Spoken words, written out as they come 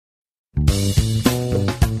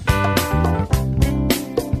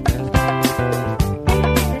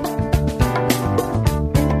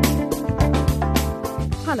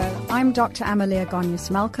I'm Dr. Amaleya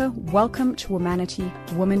Goneos-Malka. Welcome to Womanity,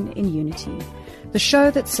 Women in Unity, the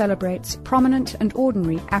show that celebrates prominent and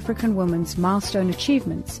ordinary African women's milestone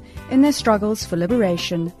achievements in their struggles for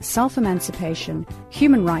liberation, self-emancipation,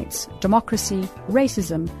 human rights, democracy,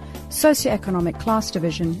 racism, socioeconomic class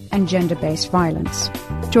division, and gender-based violence.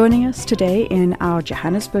 Joining us today in our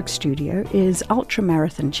Johannesburg studio is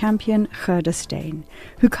Ultramarathon Champion Gerda Steyn,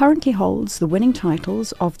 who currently holds the winning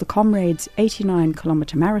titles of the Comrades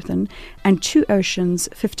 89-kilometre marathon and Two Oceans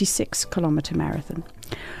 56-kilometre marathon.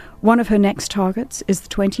 One of her next targets is the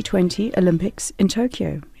 2020 Olympics in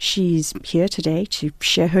Tokyo. She's here today to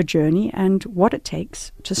share her journey and what it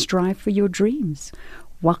takes to strive for your dreams.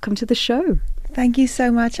 Welcome to the show. Thank you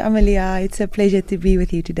so much, Amaleya. It's a pleasure to be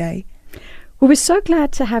with you today. Well, we're so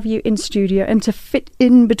glad to have you in studio and to fit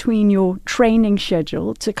in between your training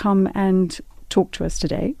schedule to come and talk to us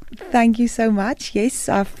today. Thank you so much. Yes,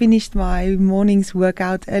 I've finished my morning's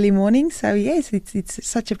workout early morning. So yes, it's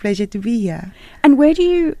such a pleasure to be here. And where do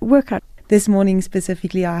you work out? This morning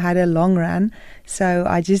specifically, I had a long run. So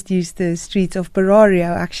I just used the streets of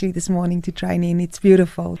Berario actually this morning to train in. It's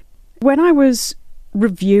beautiful. When I was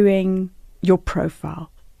reviewing your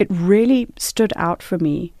profile, it really stood out for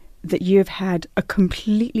me that you've had a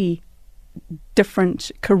completely different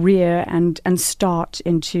career and start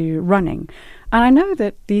into running. And I know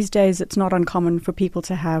that these days it's not uncommon for people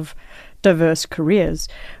to have diverse careers,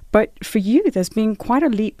 but for you there's been quite a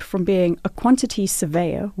leap from being a quantity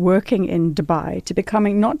surveyor working in Dubai to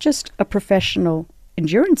becoming not just a professional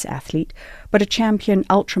endurance athlete, but a champion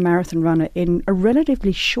ultramarathon runner in a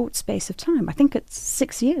relatively short space of time. I think it's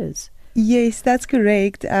 6 years. Yes, that's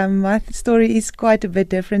correct. My story is quite a bit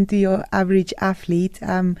different to your average athlete,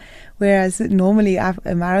 whereas normally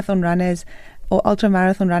marathon runners or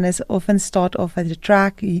ultramarathon runners often start off at the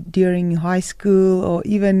track during high school or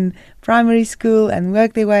even primary school and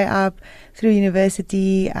work their way up through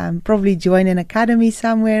university, probably join an academy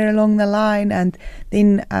somewhere along the line and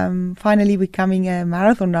then finally becoming a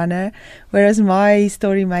marathon runner, whereas my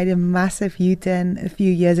story made a massive U-turn a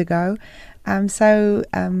few years ago.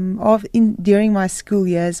 During my school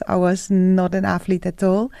years, I was not an athlete at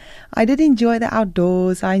all. I did enjoy the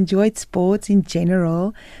outdoors. I enjoyed sports in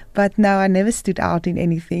general, but no, I never stood out in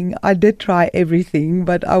anything. I did try everything,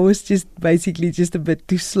 but I was basically just a bit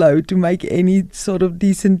too slow to make any sort of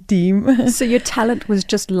decent team. So your talent was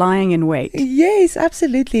just lying in wait? Yes,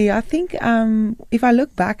 absolutely. I think if I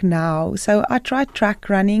look back now, so I tried track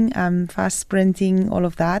running, fast sprinting, all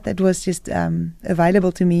of that. It was just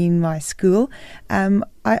available to me in my school.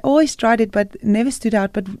 I always tried it but never stood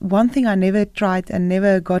out. But one thing I never tried and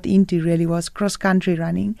never got into really was cross-country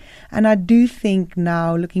running. And I do think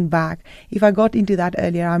now, looking back, if I got into that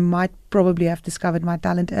earlier, I might probably have discovered my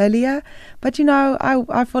talent earlier. But, you know,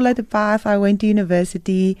 I followed the path. I went to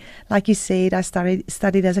university. Like you said, I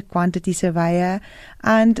studied as a quantity surveyor.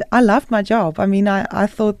 And I loved my job. I mean, I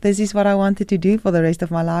thought this is what I wanted to do for the rest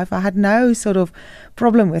of my life. I had no sort of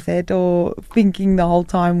problem with it or thinking the whole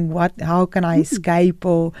time, how can I escape?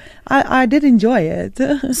 Or I did enjoy it.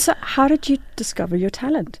 So how did you discover your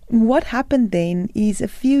talent? What happened then is a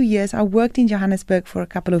few years, I worked in Johannesburg for a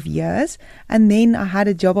couple of years. And then I had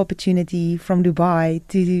a job opportunity from Dubai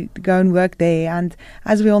to go and work there. And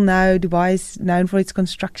as we all know, Dubai is known for its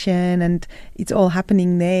construction and it's all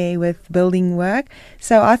happening there with building work.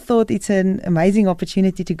 So I thought it's an amazing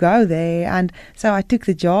opportunity to go there. And so I took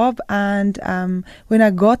the job. And when I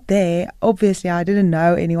got there, obviously I didn't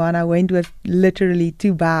know anyone. I went with literally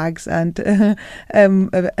 2 bags and a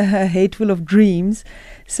head full of dreams.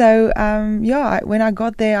 So, when I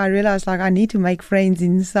got there, I realized I need to make friends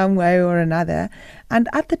in some way or another. And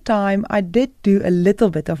at the time, I did do a little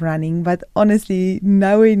bit of running, but honestly,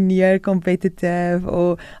 nowhere near competitive,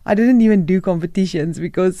 or I didn't even do competitions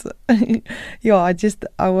because,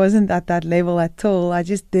 I wasn't at that level at all. I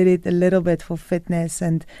just did it a little bit for fitness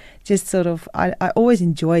and just sort of, I always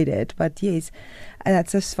enjoyed it, but yes,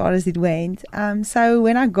 that's as far as it went. So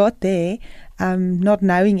when I got there, not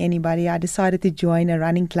knowing anybody, I decided to join a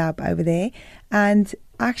running club over there. And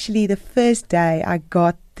actually, the first day I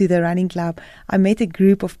got to the running club, I met a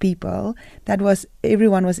group of people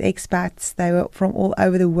everyone was expats. They were from all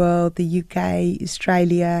over the world, the UK,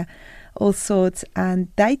 Australia, all sorts. And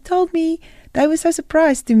they told me, they were so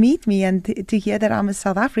surprised to meet me and to hear that I'm a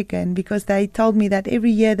South African, because they told me that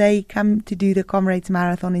every year they come to do the Comrades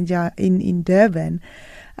marathon in Durban.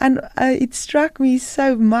 And it struck me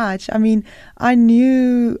so much. I mean, I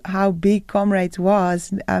knew how big Comrades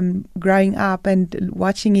was growing up and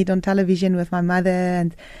watching it on television with my mother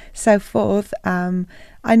and so forth.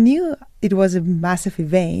 I knew it was a massive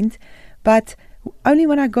event, but only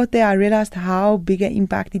when I got there I realized how big an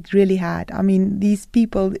impact it really had. I mean, these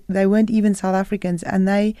people, they weren't even South Africans, and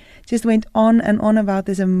they just went on and on about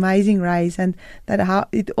this amazing race, and that how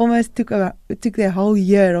it almost took their whole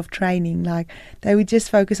year of training. Like, they would just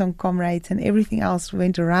focus on Comrades and everything else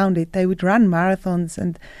went around it. They would run marathons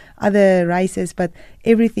and other races, but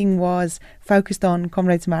everything was focused on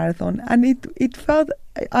Comrades Marathon, and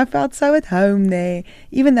I felt so at home there,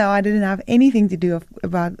 even though I didn't have anything to do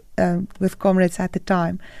with Comrades at the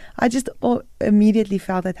time. I just immediately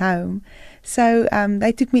felt at home. So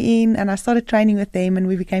they took me in, and I started training with them, and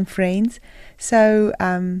we became friends. So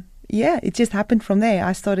it just happened from there.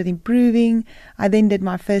 I started improving. I then did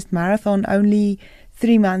my first marathon only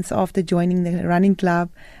 3 months after joining the running club,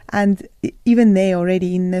 and even there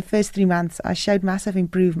already in the first 3 months I showed massive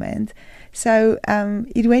improvement. So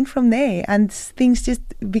it went from there, and things just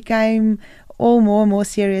became all more and more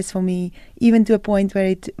serious for me, even to a point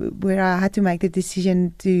where I had to make the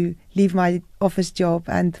decision to leave my office job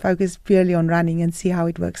and focus purely on running and see how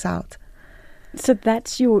it works out. So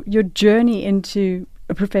that's your journey into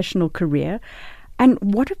a professional career. And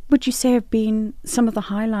what would you say have been some of the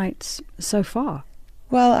highlights so far?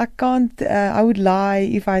 Well, I would lie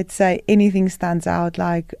if I'd say anything stands out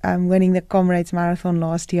like winning the Comrades Marathon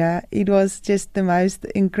last year. It was just the most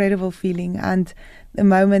incredible feeling and a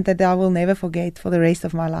moment that I will never forget for the rest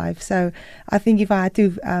of my life. So I think if I had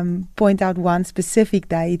to point out one specific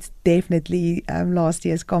day, it's definitely last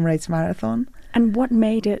year's Comrades Marathon. And what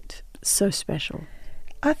made it so special?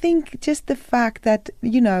 I think just the fact that,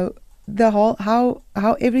 the whole how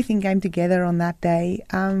everything came together on that day.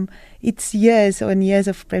 It's years and years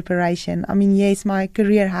of preparation. I mean, yes, my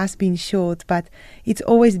career has been short, but it's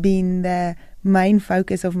always been the main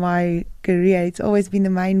focus of my career. It's always been the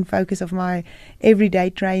main focus of my everyday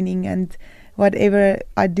training, and whatever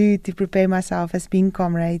I do to prepare myself has been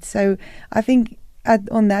Comrades. So I think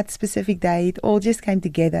on that specific day, it all just came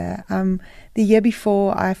together. The year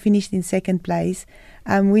before, I finished in second place,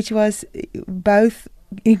 which was both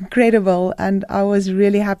incredible, and I was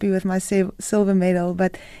really happy with my silver medal,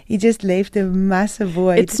 but it just left a massive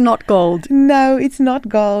void. It's not gold. No, it's not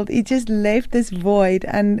gold. It just left this void,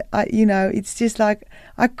 and it's just like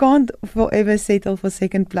I can't forever settle for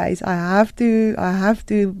second place. I have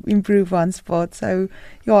to improve one spot. So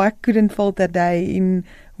I couldn't fault that day in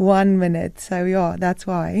 1 minute. So that's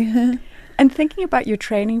why. And thinking about your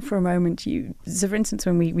training for a moment, so for instance,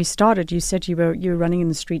 when we started, you said you were running in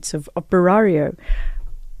the streets of Berario.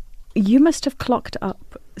 You must have clocked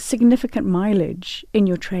up significant mileage in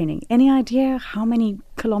your training. Any idea how many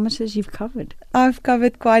kilometers you've covered? I've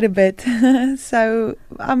covered quite a bit. So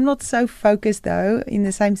I'm not so focused, though, in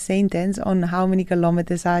the same sentence on how many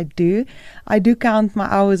kilometers I do. I do count my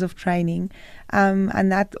hours of training, and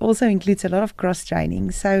that also includes a lot of cross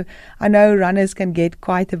training. So I know runners can get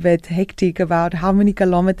quite a bit hectic about how many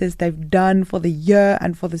kilometers they've done for the year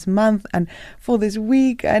and for this month and for this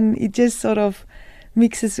week, and it just sort of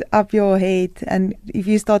mixes up your head, and if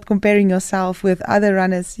you start comparing yourself with other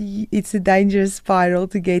runners, it's a dangerous spiral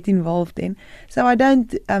to get involved in. So I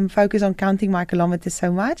don't focus on counting my kilometers so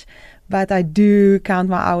much, but I do count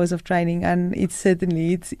my hours of training, and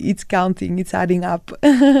it's counting, it's adding up.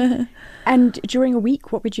 And during a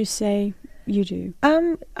week, what would you say you do?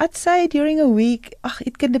 I'd say during a week,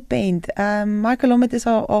 it can depend. My kilometers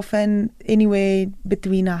are often anywhere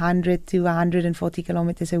between 100 to 140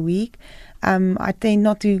 kilometers a week. I tend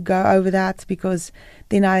not to go over that because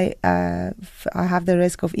then I have the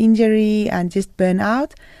risk of injury and just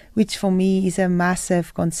burnout, which for me is a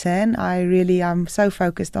massive concern. I'm so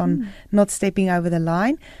focused on not stepping over the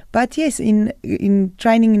line. But yes, in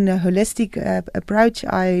training in a holistic approach,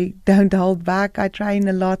 I don't hold back. I train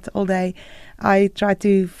a lot all day. I try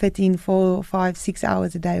to fit in 4, 5, 6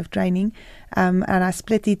 hours a day of training. And I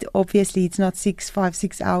split it. Obviously, it's not 6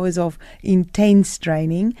 hours of intense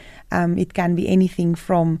training. It can be anything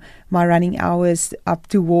from my running hours up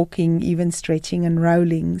to walking, even stretching and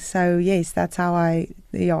rolling. So yes, that's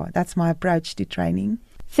that's my approach to training.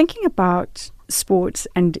 Thinking about sports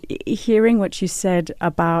and hearing what you said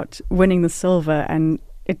about winning the silver, and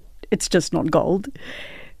it's just not gold.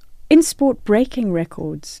 In sport, breaking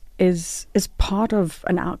records is part of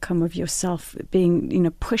an outcome of yourself being,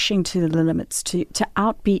 pushing to the limits to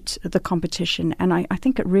outbeat the competition. And I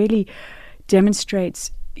think it really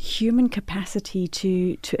demonstrates human capacity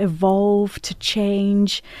to evolve, to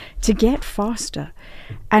change, to get faster.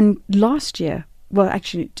 And last year, well,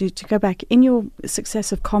 actually, to go back, in your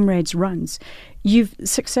successive Comrades runs, you've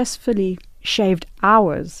successfully shaved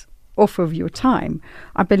hours off of your time.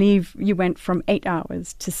 I believe you went from 8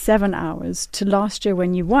 hours to 7 hours to last year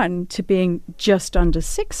when you won to being just under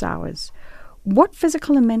 6 hours. What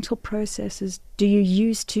physical and mental processes do you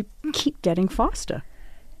use to keep getting faster?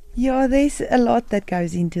 Yeah, there's a lot that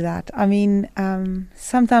goes into that. I mean,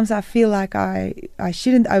 sometimes I feel like I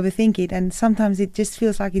shouldn't overthink it, and sometimes it just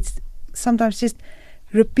feels like it's sometimes just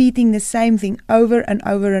repeating the same thing over and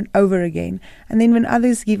over and over again. And then when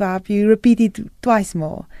others give up, you repeat it twice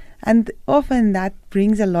more. And often that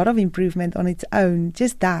brings a lot of improvement on its own,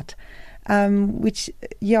 just that. Which,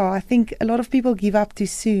 I think a lot of people give up too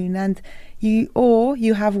soon, and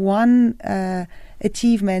you have one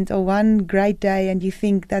achievement or one great day and you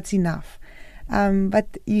think that's enough. But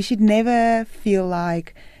you should never feel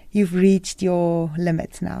like you've reached your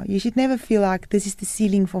limits now. You should never feel like this is the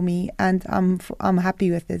ceiling for me and I'm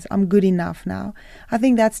happy with this. I'm good enough now. I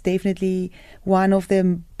think that's definitely one of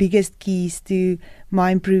the biggest keys to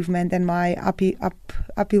my improvement and my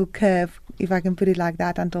uphill curve, if I can put it like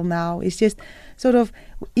that, until now. It's just sort of,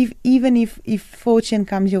 if fortune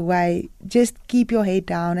comes your way, just keep your head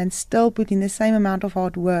down and still put in the same amount of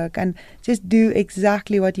hard work and just do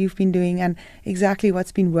exactly what you've been doing and exactly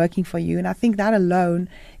what's been working for you. And I think that alone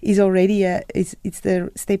is already it's the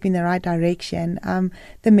step in the right direction.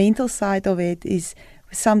 The mental side of it is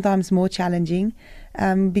sometimes more challenging,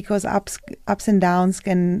 because ups and downs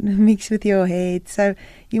can mix with your head. So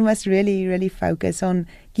you must really, really focus on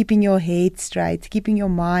keeping your head straight, keeping your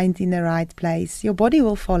mind in the right place. Your body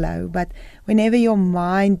will follow, but whenever your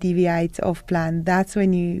mind deviates off plan, that's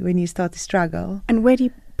when you start to struggle. And where do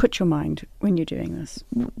you put your mind when you're doing this?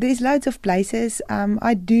 There's loads of places.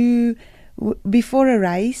 I do, before a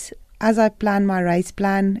race, as I plan my race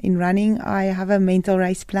plan in running, I have a mental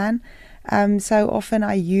race plan. So often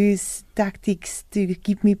I use tactics to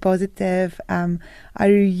keep me positive. I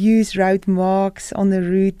use road marks on the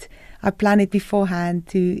route. I plan it beforehand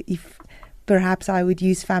if perhaps I would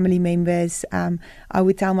use family members. I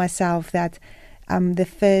would tell myself that the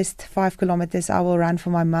first 5 kilometers I will run for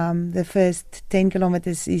my mum. The first 10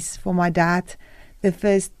 kilometers is for my dad.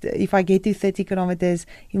 If I get to 30 kilometers,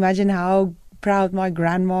 imagine how proud my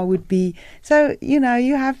grandma would be. So, you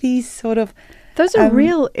have these sort of... Those are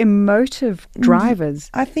real emotive drivers.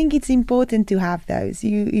 I think it's important to have those.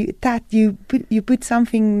 You put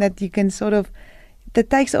something that you can sort of that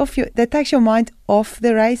takes your mind off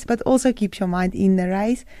the race, but also keeps your mind in the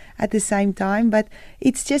race at the same time. But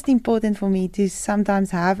it's just important for me to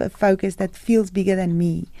sometimes have a focus that feels bigger than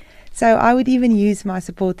me. So I would even use my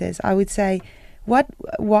supporters. I would say,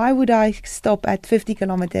 why would I stop at 50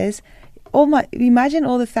 kilometers? Imagine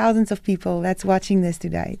all the thousands of people that's watching this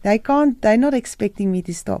today. They're not expecting me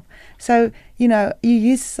to stop. So, you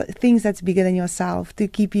use things that's bigger than yourself to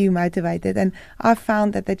keep you motivated. And I've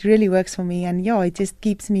found that really works for me. And it just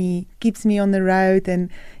keeps me on the road.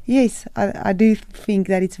 And yes, I do think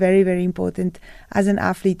that it's very, very important as an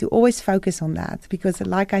athlete to always focus on that. Because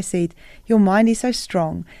like I said, your mind is so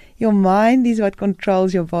strong. Your mind is what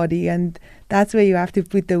controls your body. And that's where you have to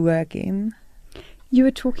put the work in. You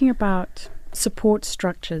were talking about support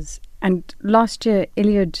structures, and last year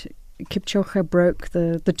Eliud Kipchoge broke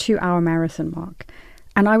the 2-hour marathon mark,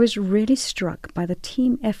 and I was really struck by the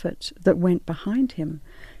team effort that went behind him.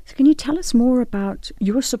 So can you tell us more about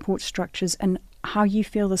your support structures and how you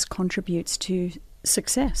feel this contributes to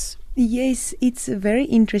success? Yes, it's very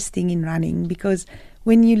interesting in running, because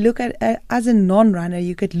when you look at, as a non-runner,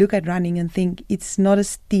 you could look at running and think it's not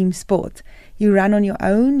a team sport. You run on your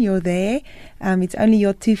own, you're there. It's only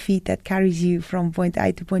your 2 feet that carries you from point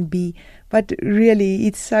A to point B. But really,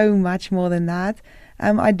 it's so much more than that.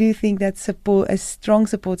 I do think that a strong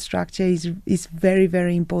support structure is very,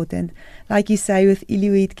 very important. Like you say, with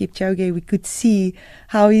Eliud Kipchoge, we could see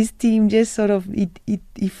how his team just sort of,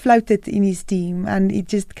 he floated in his team and it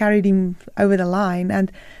just carried him over the line.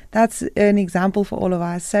 And that's an example for all of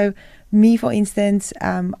us. So me, for instance,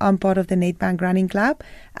 I'm part of the Nedbank Running Club,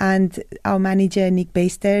 and our manager, Nick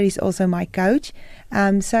Bester, is also my coach.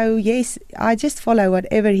 So yes, I just follow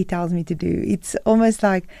whatever he tells me to do. It's almost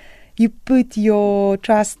like you put your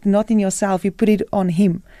trust not in yourself, you put it on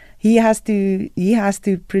him. He has to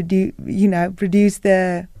produce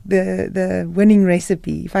the winning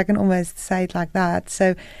recipe, if I can almost say it like that.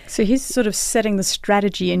 So he's sort of setting the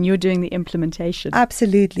strategy and you're doing the implementation.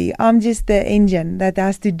 Absolutely. I'm just the engine that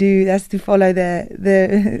has to follow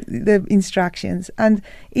the instructions. And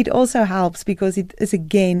it also helps because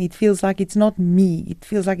it feels like it's not me. It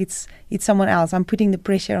feels like it's someone else. I'm putting the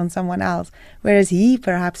pressure on someone else. Whereas he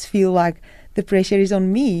perhaps feel like the pressure is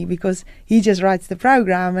on me because he just writes the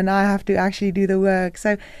program and I have to actually do the work.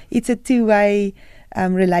 So it's a two-way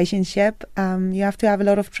relationship. You have to have a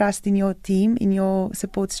lot of trust in your team, in your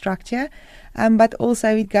support structure, but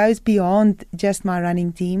also it goes beyond just my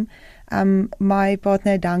running team. my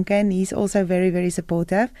partner Duncan, he's also very, very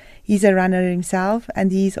supportive. He's a runner himself,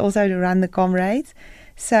 and he's also run the Comrades.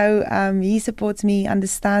 So he supports me,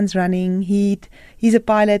 understands running. He's a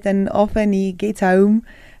pilot, and often he gets home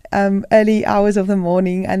early hours of the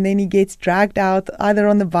morning, and then he gets dragged out either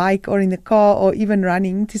on the bike or in the car or even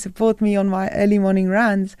running to support me on my early morning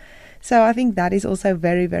runs. So I think that is also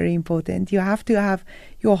very, very important. You have to have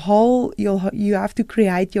you have to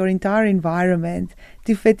create your entire environment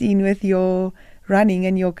to fit in with your running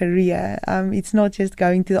and your career. It's not just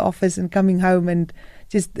going to the office and coming home and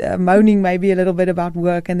just moaning maybe a little bit about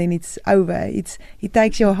work and then it's over. It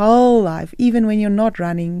takes your whole life. Even when you're not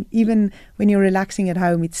running, even when you're relaxing at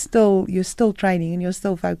home, you're still training and you're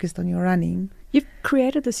still focused on your running. You've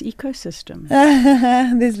created this ecosystem.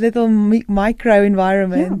 This little micro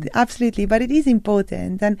environment, absolutely. But it is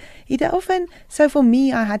important. And so for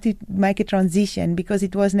me, I had to make a transition because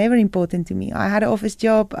it was never important to me. I had an office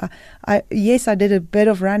job. Yes, I did a bit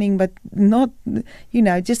of running, but not,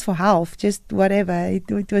 just for health, just whatever.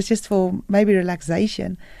 It was just for maybe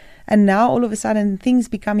relaxation. And now all of a sudden things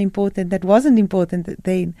become important that wasn't important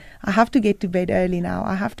then. I have to get to bed early now.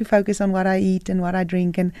 I have to focus on what I eat and what I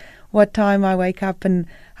drink and what time I wake up and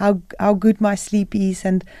how good my sleep is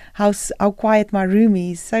and how quiet my room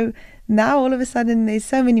is. So now all of a sudden there's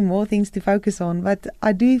so many more things to focus on. But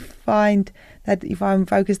I do find that if I'm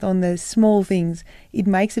focused on the small things, it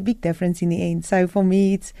makes a big difference in the end. So for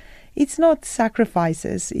me, it's not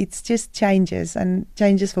sacrifices, it's just changes and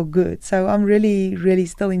changes for good. So I'm really, really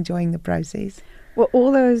still enjoying the process. Well,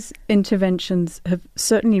 all those interventions have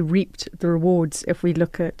certainly reaped the rewards if we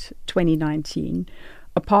look at 2019.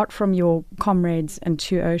 Apart from your Comrades and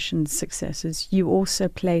Two Oceans successes, you also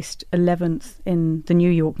placed 11th in the New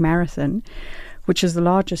York Marathon, which is the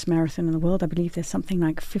largest marathon in the world. I believe there's something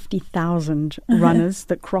like 50,000 runners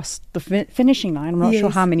that crossed the finishing line. I'm not sure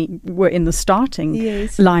how many were in the starting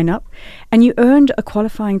lineup. And you earned a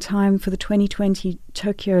qualifying time for the 2020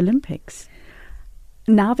 Tokyo Olympics.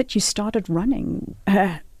 Now that you started running,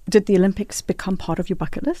 did the Olympics become part of your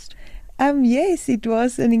bucket list? Yes, it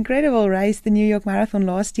was an incredible race, the New York Marathon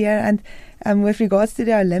last year. And with regards to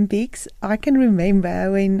the Olympics, I can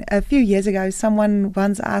remember when a few years ago someone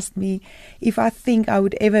once asked me if I think I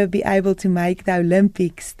would ever be able to make the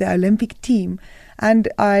Olympics, the Olympic team. And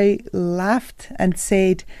I laughed and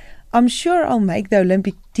said, I'm sure I'll make the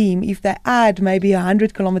Olympic team if they add maybe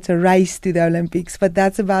 100-kilometer race to the Olympics, but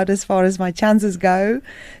that's about as far as my chances go.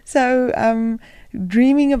 So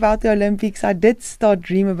dreaming about the Olympics, I did start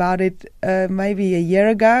dream about it maybe a year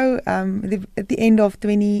ago. At the end of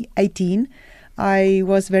 2018, I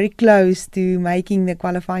was very close to making the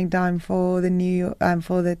qualifying time for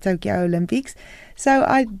the Tokyo Olympics. So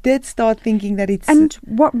I did start thinking that it's. And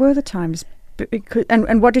what were the times?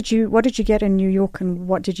 And what did you get in New York, and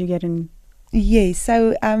what did you get in? Yes,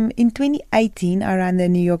 so in 2018 I ran the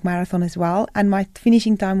New York Marathon as well, and my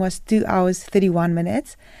finishing time was 2 hours 31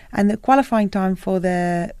 minutes, and the qualifying time for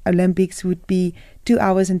the Olympics would be 2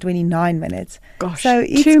 hours and 29 minutes. Gosh, so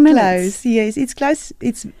it's 2 minutes. Close. Yes, it's close.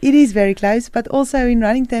 It is very close, but also in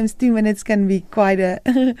running terms, 2 minutes can be quite a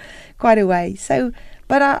way. So,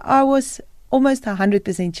 but I was almost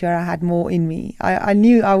 100% sure I had more in me. I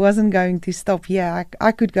knew I wasn't going to stop here.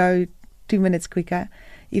 I could go 2 minutes quicker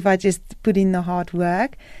if I just put in the hard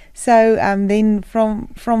work. So then from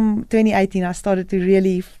 2018, I started to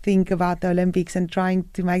really think about the Olympics, and trying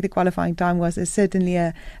to make the qualifying time was certainly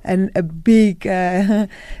a big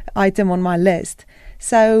item on my list.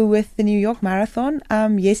 So with the New York Marathon,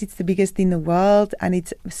 yes, it's the biggest in the world, and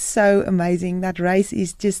it's so amazing. That race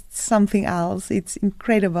is just something else. It's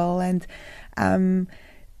incredible. And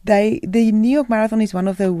the New York Marathon is one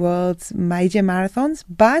of the world's major marathons,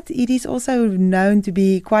 but it is also known to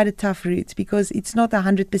be quite a tough route because it's not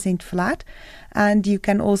 100% flat, and you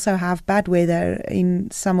can also have bad weather. In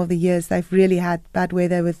some of the years, they've really had bad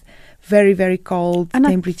weather with very, very cold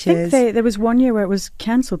temperatures. I think there was one year where it was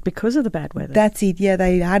cancelled because of the bad weather. That's it, yeah.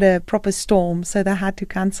 They had a proper storm, so they had to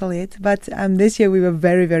cancel it. But this year we were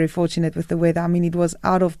very, very fortunate with the weather. I mean, it was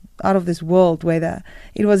out of this world weather.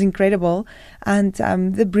 It was incredible. And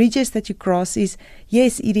the bridges that you cross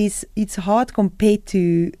it's hard compared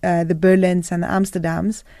to the Berlins and the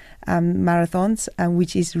Amsterdams marathons,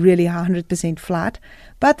 which is really 100% flat.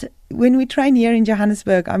 But when we train here in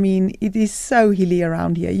Johannesburg, I mean, it is so hilly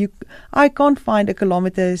around here. I can't find a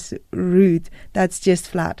kilometers route that's just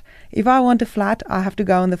flat. If I want a flat, I have to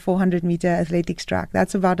go on the 400-meter athletics track.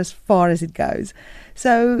 That's about as far as it goes.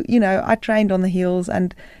 So, I trained on the hills,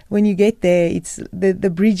 and when you get there, it's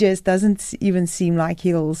the bridges doesn't even seem like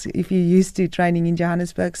hills if you're used to training in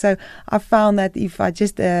Johannesburg. So I found that if I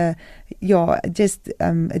just adjust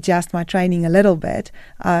adjust my training a little bit,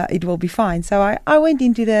 it will be fine. So I went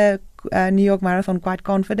into the New York Marathon quite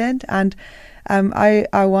confident, and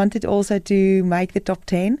I wanted also to make the top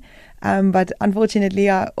 10. But unfortunately,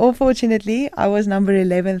 or fortunately, I was number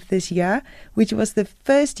 11th this year, which was the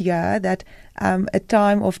first year that a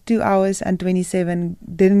time of 2 hours and 27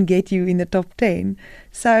 didn't get you in the top 10.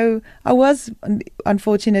 So I was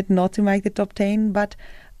unfortunate not to make the top 10, but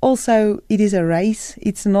also it is a race.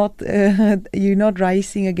 It's not, you're not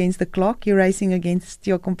racing against the clock, you're racing against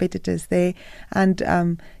your competitors there.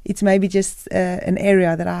 And it's maybe just an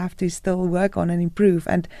area that I have to still work on and improve,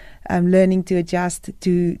 and learning to adjust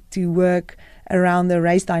to work around the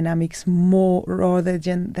race dynamics more rather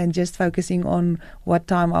than just focusing on what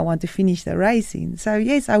time I want to finish the race in. So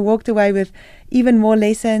yes, I walked away with even more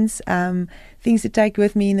lessons, things to take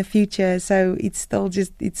with me in the future. So it's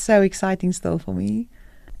so exciting still for me.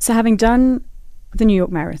 So having done the New York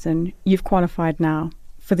Marathon, you've qualified now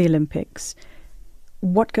for the Olympics.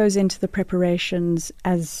 What goes into the preparations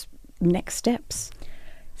as next steps?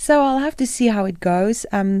 So I'll have to see how it goes.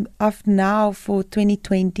 I've now, for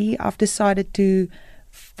 2020, I've decided to,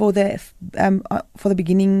 for the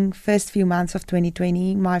first few months of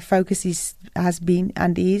 2020, my focus has been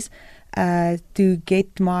to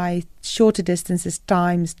get my shorter distances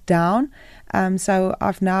times down. So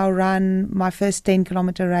I've now run my first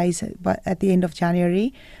 10-kilometer race at the end of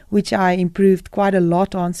January, which I improved quite a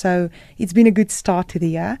lot on. So it's been a good start to the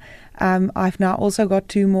year. I've now also got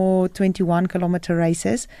 2 more 21-kilometer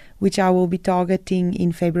races, which I will be targeting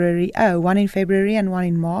in February. One in February and one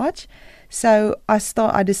in March. So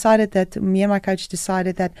I decided that, me and my coach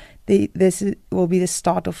decided that this will be the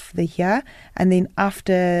start of the year, and then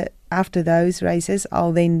after those races,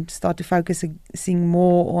 I'll then start to focusing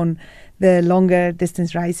more on the longer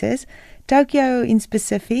distance races. Tokyo in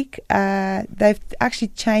specific, they've actually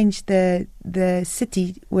changed the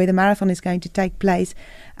city where the marathon is going to take place.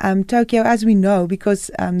 Tokyo, as we know, because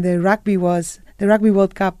the Rugby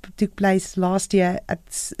World Cup took place last year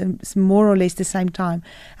at more or less the same time.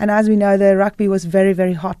 And as we know, the rugby was very,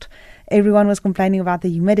 very hot. Everyone was complaining about the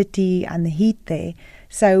humidity and the heat there.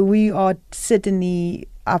 So we are certainly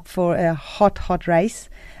up for a hot race.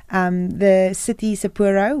 The city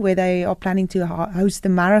Sapporo, where they are planning to host the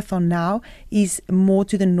marathon now, is more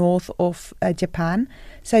to the north of Japan.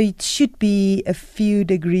 So it should be a few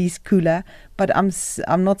degrees cooler, but I'm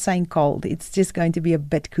not saying cold. It's just going to be a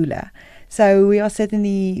bit cooler. So we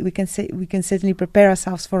can certainly prepare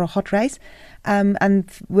ourselves for a hot race, and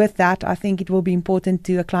with that, I think it will be important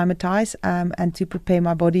to acclimatize and to prepare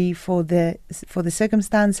my body for the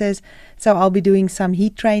circumstances. So I'll be doing some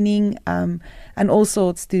heat training and all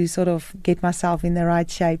sorts to sort of get myself in the right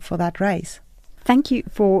shape for that race. Thank you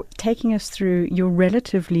for taking us through your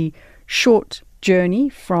relatively short journey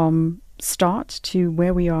from start to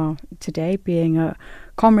where we are today, being a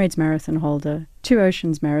Comrades marathon holder, 2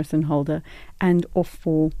 Oceans marathon holder, and off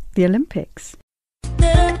for the Olympics.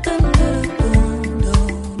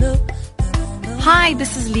 Hi,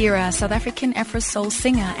 this is Lyra, South African Afro Soul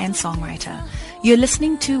singer and songwriter. You're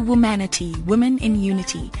listening to Womanity, Women in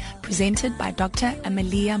Unity, presented by Dr.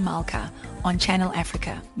 Amaleya Goneos-Malka on Channel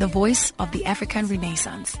Africa, the voice of the African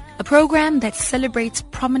Renaissance, a program that celebrates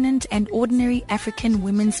prominent and ordinary African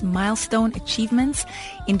women's milestone achievements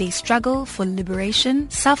in their struggle for liberation,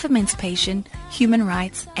 self-emancipation, human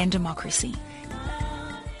rights, and democracy.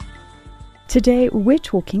 Today we're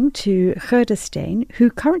talking to Gerda Steyn, who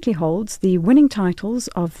currently holds the winning titles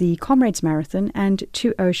of the Comrades Marathon and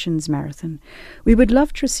 2 Oceans Marathon. We would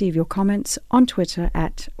love to receive your comments on Twitter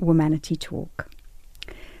at Womanity Talk.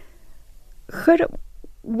 Gerda,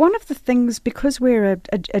 one of the things, because we're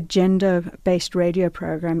a gender-based radio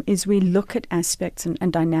program, is we look at aspects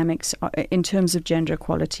and dynamics in terms of gender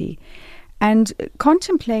equality. And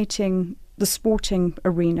contemplating the sporting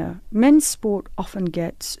arena, men's sport often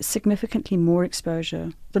gets significantly more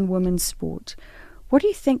exposure than women's sport. What do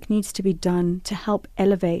you think needs to be done to help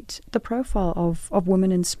elevate the profile of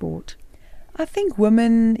women in sport? I think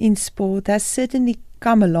women in sport has certainly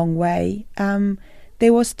come a long way.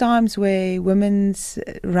 There was times where women's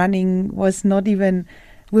running was not even,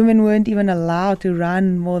 women weren't even allowed to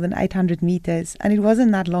run more than 800 meters. And it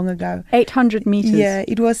wasn't that long ago. 800 meters? Yeah,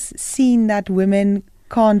 it was seen that women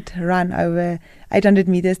can't run over 800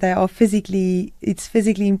 meters. It's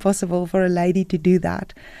physically impossible for a lady to do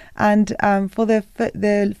that. And for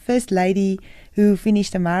the first lady who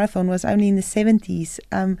finished a marathon was only in the 70s.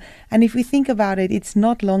 And if we think about it, it's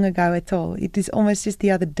not long ago at all. It is almost just the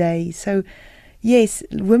other day. So yes,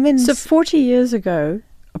 women. So 40 years ago,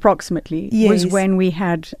 approximately, Yes. was when we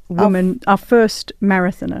had our first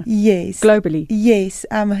marathoner. Yes. Globally. Yes.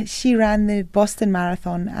 She ran the Boston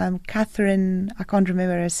Marathon. Katherine, I can't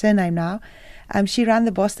remember her surname now. She ran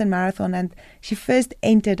the Boston Marathon, and she first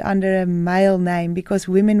entered under a male name because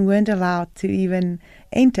women weren't allowed to even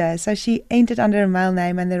enter. So she entered under a male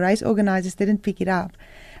name, and the race organizers didn't pick it up.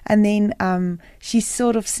 And then she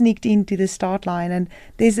sort of sneaked into the start line, and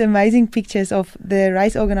there's amazing pictures of the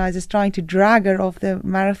race organizers trying to drag her off the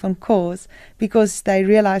marathon course because they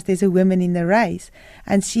realized there's a woman in the race,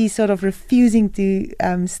 and she's sort of refusing to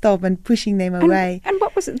stop and pushing them away. And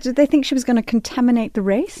what was it? Did they think she was going to contaminate the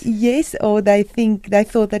race? Yes, or they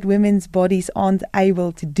thought that women's bodies aren't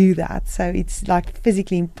able to do that, so it's like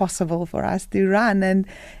physically impossible for us to run. And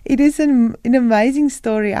it is an amazing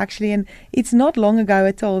story, actually, and it's not long ago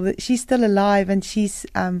at all. She's still alive, and she's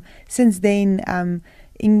since then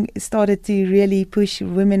started to really push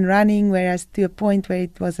women running, whereas to a point where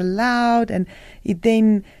it was allowed, and it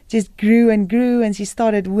then just grew and grew, and she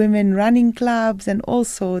started women running clubs and all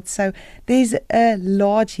sorts. So there's a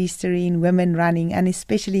large history in women running, and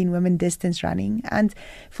especially in women distance running. And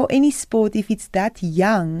for any sport, if it's that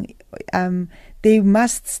young, there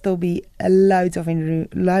must still be loads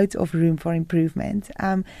of room for improvement.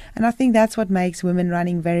 And I think that's what makes women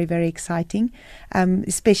running very, very exciting,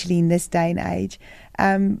 especially in this day and age.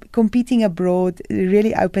 Competing abroad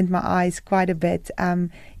really opened my eyes quite a bit.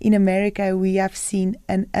 In America, we have seen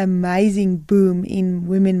an amazing boom in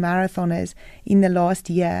women marathoners in the last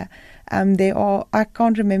year. There are, I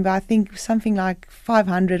can't remember, I think something like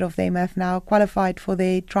 500 of them have now qualified for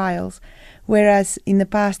their trials, whereas in the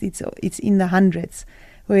past it's in the hundreds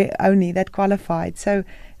where only that qualified. So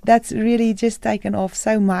that's really just taken off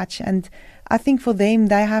so much, and I think for them,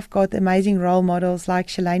 they have got amazing role models like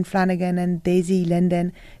Shalane Flanagan and Daisy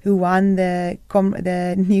Linden, who won the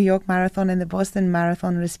New York Marathon and the Boston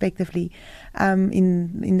Marathon respectively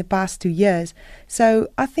in the past 2 years. So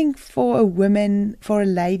I think for a woman, for a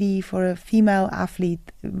lady, for a female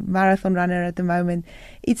athlete, marathon runner at the moment,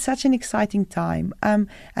 it's such an exciting time.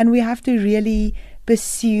 And we have to really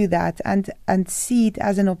pursue that and see it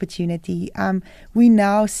as an opportunity. We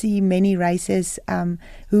now see many races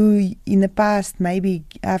who in the past maybe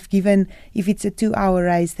have given, if it's a 2-hour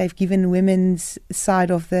race, they've given women's side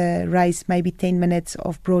of the race maybe 10 minutes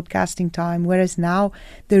of broadcasting time, whereas now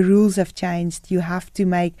the rules have changed. You have to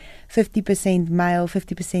make 50% male,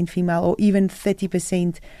 50% female, or even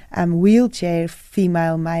 30% wheelchair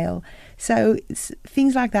female male. So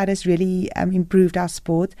things like that has really improved our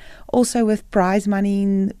sport. Also with prize money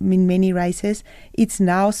in many races, it's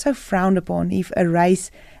now so frowned upon if a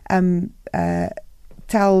race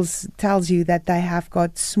tells you that they have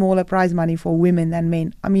got smaller prize money for women than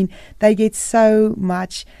men. I mean, they get so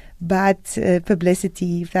much bad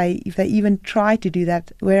publicity if they even try to do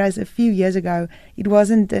that. Whereas a few years ago, it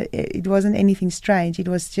wasn't anything strange. It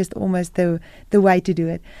was just almost the way to do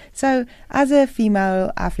it. So as a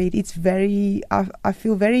female athlete, it's I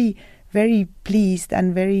feel very, very pleased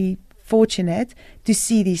and very fortunate to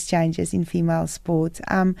see these changes in female sport.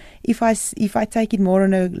 If I take it more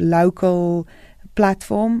on a local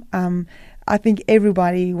platform, I think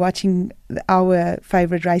everybody watching our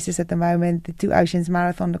favorite races at the moment, the Two Oceans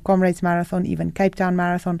Marathon, the Comrades Marathon, even Cape Town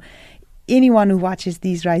Marathon, anyone who watches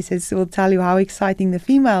these races will tell you how exciting the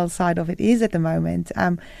female side of it is at the moment.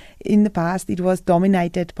 In the past, it was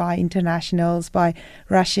dominated by internationals, by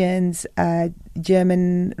Russians,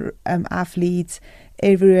 German athletes,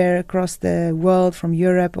 everywhere across the world, from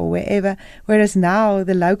Europe or wherever, whereas now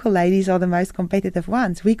the local ladies are the most competitive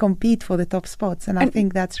ones. We compete for the top spots, and I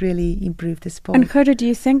think that's really improved the sport. And Gerda, do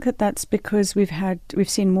you think that that's because we've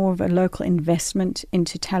seen more of a local investment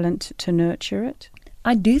into talent to nurture it?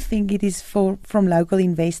 I do think it is from local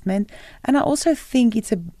investment, and I also think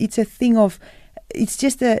it's an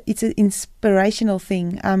inspirational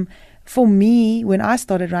thing. For me, when I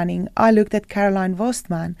started running, I looked at Caroline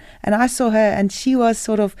Vostman, and I saw her, and she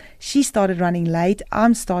started running late.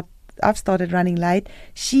 I've started running late.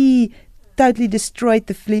 She totally destroyed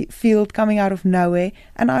the field coming out of nowhere,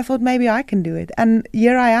 and I thought maybe I can do it. And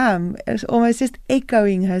here I am, almost just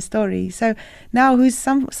echoing her story. So now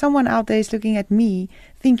someone out there is looking at me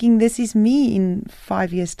thinking this is me in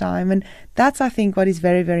 5 years' time. And that's, I think, what is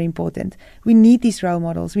very, very important. We need these role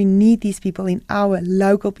models. We need these people in our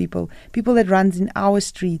local people that runs in our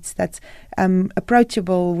streets, that's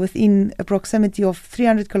approachable within a proximity of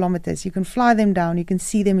 300 kilometers. You can fly them down. You can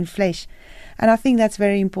see them in flesh. And I think that's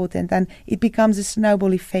very important, and it becomes a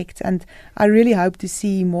snowball effect. And I really hope to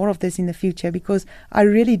see more of this in the future, because I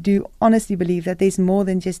really do honestly believe that there's more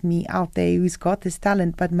than just me out there who's got this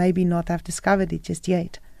talent, but maybe not have discovered it just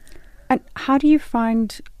yet. And how do you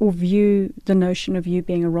find or view the notion of you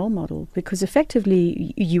being a role model? Because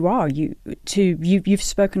effectively you are. You've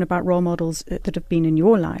spoken about role models that have been in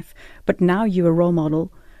your life, but now you're a role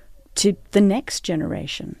model to the next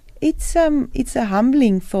generation. It's a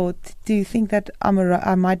humbling thought to think that I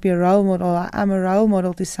might be a role model. I'm a role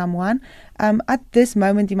model to someone. At this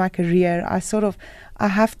moment in my career, I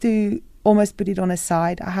have to almost put it on a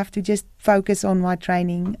side. I have to just focus on my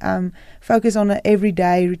training, focus on an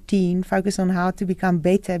everyday routine, focus on how to become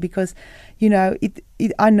better, because,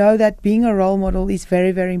 I know that being a role model is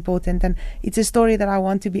very, very important, and it's a story that I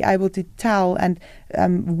want to be able to tell, and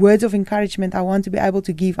words of encouragement I want to be able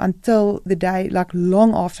to give until the day, like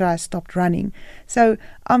long after I stopped running. So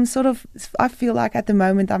I feel like at the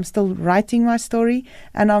moment I'm still writing my story,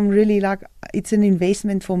 and I'm really it's an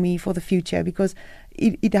investment for me for the future, because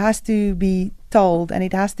it has to be told and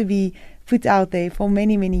it has to be put out there for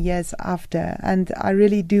many, many years after. And I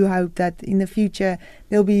really do hope that in the future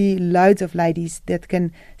there'll be loads of ladies that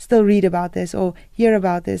can still read about this or hear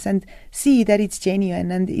about this and see that it's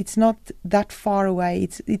genuine and it's not that far away.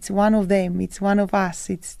 It's one of them. It's one of us.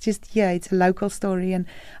 It's just here. It's a local story. And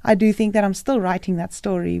I do think that I'm still writing that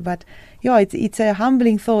story. But yeah, it's a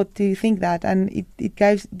humbling thought to think that, and it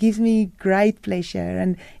gives me great pleasure,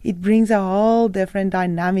 and it brings a whole different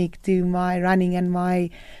dynamic to my running and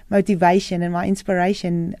my motivation and my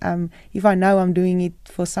inspiration, if I know I'm doing it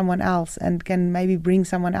for someone else and can maybe bring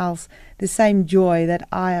someone else the same joy that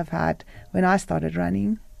I have had when I started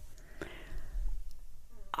running.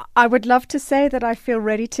 I would love to say that I feel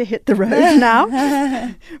ready to hit the road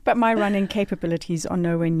now, but my running capabilities are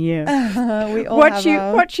nowhere near we all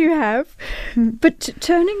what you have. But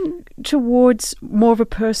turning towards more of a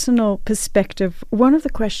personal perspective, one of the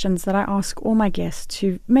questions that I ask all my guests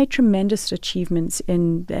who've made tremendous achievements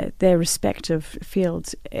in their respective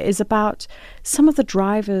fields is about some of the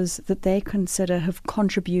drivers that they consider have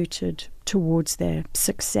contributed towards their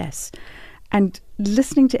success. And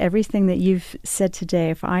listening to everything that you've said today,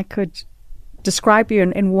 if I could describe you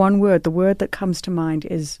in one word, the word that comes to mind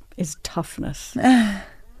is toughness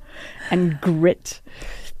and grit.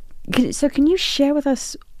 So can you share with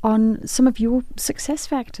us on some of your success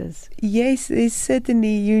factors? Yes,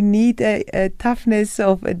 certainly you need a toughness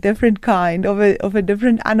of a different kind, of a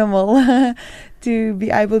different animal to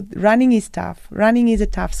be able. Running is tough. Running is a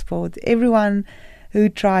tough sport. Everyone who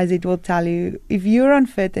tries it will tell you, if you're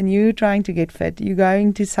unfit and you're trying to get fit, you're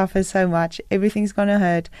going to suffer so much. Everything's going to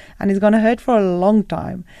hurt, and it's going to hurt for a long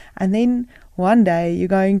time. And then one day you're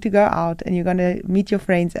going to go out and you're going to meet your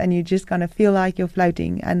friends and you're just going to feel like you're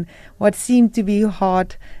floating. And what seemed to be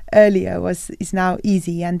hard earlier is now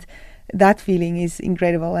easy. And that feeling is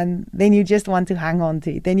incredible. And then you just want to hang on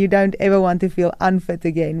to it. Then you don't ever want to feel unfit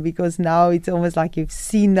again, because now it's almost like you've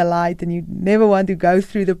seen the light and you never want to go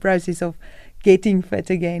through the process of getting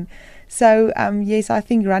fit again. So yes, I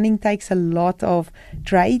think running takes a lot of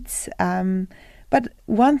traits, but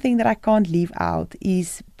one thing that I can't leave out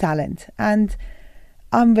is talent, and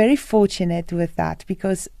I'm very fortunate with that,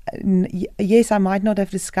 because yes, I might not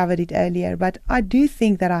have discovered it earlier, but I do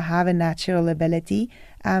think that I have a natural ability.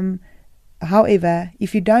 However,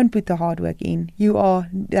 if you don't put the hard work in,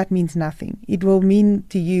 that means nothing. It will mean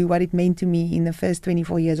to you what it meant to me in the first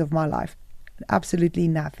 24 years of my life. Absolutely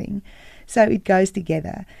nothing. So it goes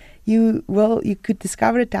together. You could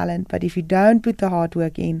discover a talent, but if you don't put the hard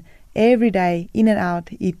work in every day, in and out,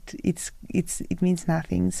 it means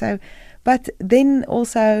nothing. So, but then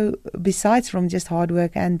also, besides from just hard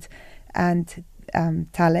work and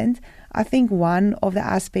talent, I think one of the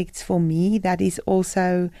aspects for me that is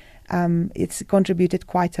also it's contributed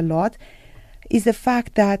quite a lot is the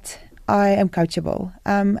fact that I am coachable,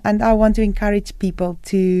 and I want to encourage people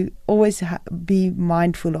to always be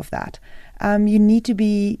mindful of that. You need to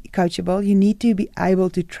be coachable. You need to be able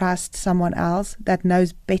to trust someone else that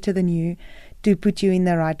knows better than you to put you in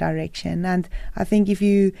the right direction. And I think if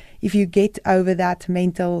you get over that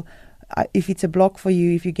mental, if it's a block for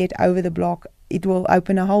you, if you get over the block, it will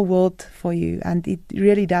open a whole world for you, and it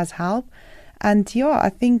really does help. And yeah, I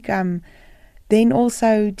think then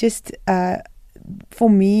also just for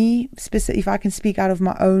me, if I can speak out of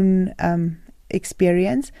my own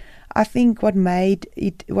experience, I think what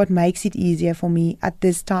makes it easier for me at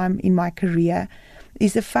this time in my career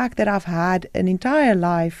is the fact that I've had an entire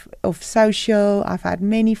life of social. I've had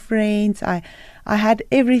many friends. I had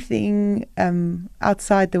everything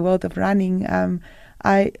outside the world of running.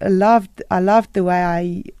 I loved the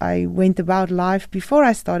way I went about life before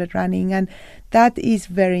I started running, and that is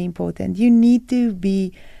very important. You need to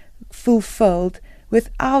be fulfilled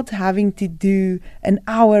without having to do an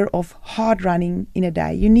hour of hard running in a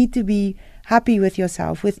day. You need to happy with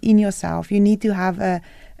yourself, within yourself. You need to have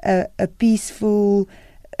a peaceful,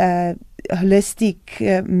 holistic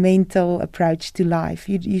mental approach to life.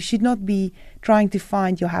 You should not be trying to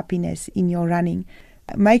find your happiness in your running.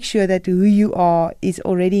 Make sure that who you are is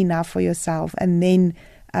already enough for yourself, and then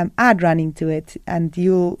add running to it, and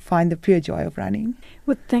you'll find the pure joy of running.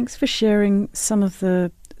 Well, thanks for sharing some of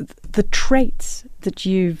the traits that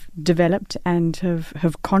you've developed and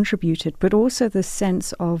have contributed, but also the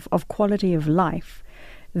sense of quality of life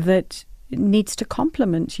that needs to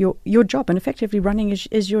complement your job. And effectively running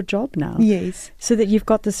is your job now. Yes. So that you've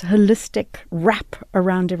got this holistic wrap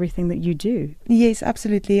around everything that you do. Yes,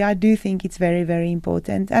 absolutely. I do think it's very, very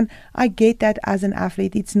important. And I get that as an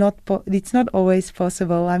athlete, it's not always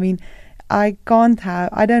possible. I mean, I don't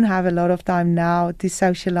have a lot of time now to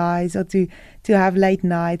socialize or to have late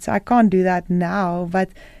nights. I can't do that now,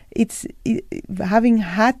 but having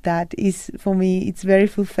had that is, for me, it's very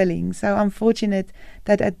fulfilling. So I'm fortunate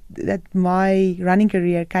that my running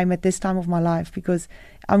career came at this time of my life, because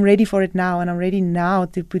I'm ready for it now, and I'm ready now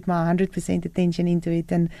to put my 100% attention into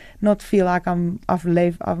it and not feel like I'm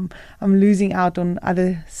losing out on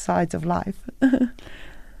other sides of life.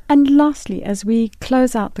 And lastly, as we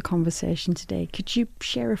close out the conversation today, could you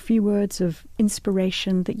share a few words of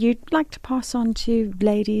inspiration that you'd like to pass on to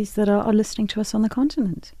ladies that are listening to us on the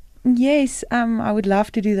continent? Yes, I would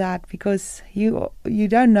love to do that, because you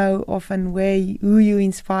don't know often who you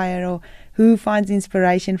inspire or who finds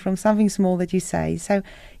inspiration from something small that you say. So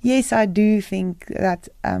yes, I do think that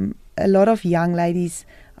a lot of young ladies,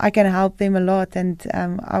 I can help them a lot, and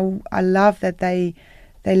I love that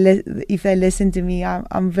if they listen to me,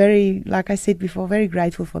 I'm very, like I said before, very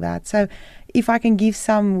grateful for that. So if I can give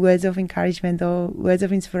some words of encouragement or words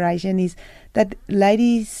of inspiration, is that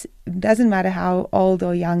ladies, doesn't matter how old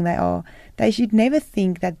or young they are, they should never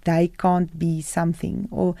think that they can't be something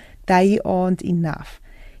or they aren't enough.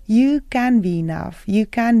 You can be enough. You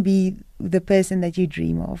can be the person that you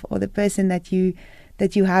dream of, or the person that you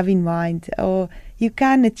have in mind, or you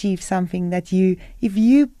can achieve something that if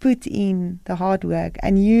you put in the hard work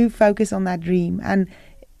and you focus on that dream, and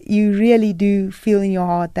you really do feel in your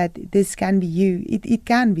heart that this can be you. It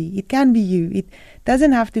can be you. It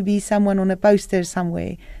doesn't have to be someone on a poster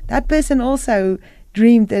somewhere. That person also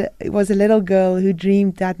dreamed, it was a little girl who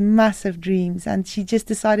dreamed that massive dreams, and she just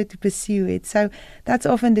decided to pursue it. So that's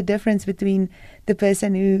often the difference between the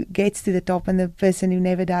person who gets to the top and the person who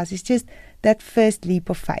never does. It's just that first leap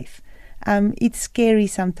of faith. It's scary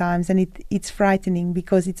sometimes, and it's frightening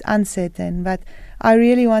because it's uncertain, but I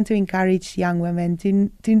really want to encourage young women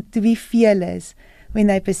to be fearless when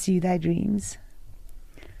they pursue their dreams.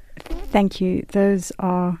 Thank you. Those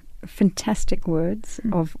are fantastic words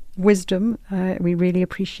of wisdom. We really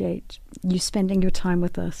appreciate you spending your time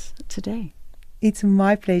with us today. It's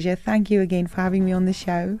my pleasure. Thank you again for having me on the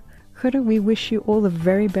show. Gerda, we wish you all the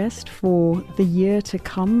very best for the year to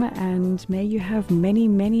come, and may you have many,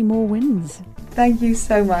 many more wins. Thank you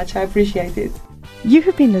so much. I appreciate it. You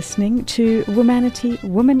have been listening to Womanity,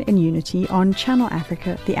 Women in Unity on Channel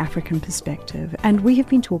Africa, The African Perspective. And we have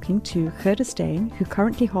been talking to Gerda Steyn, who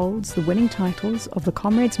currently holds the winning titles of the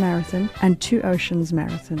Comrades Marathon and Two Oceans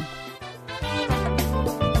Marathon.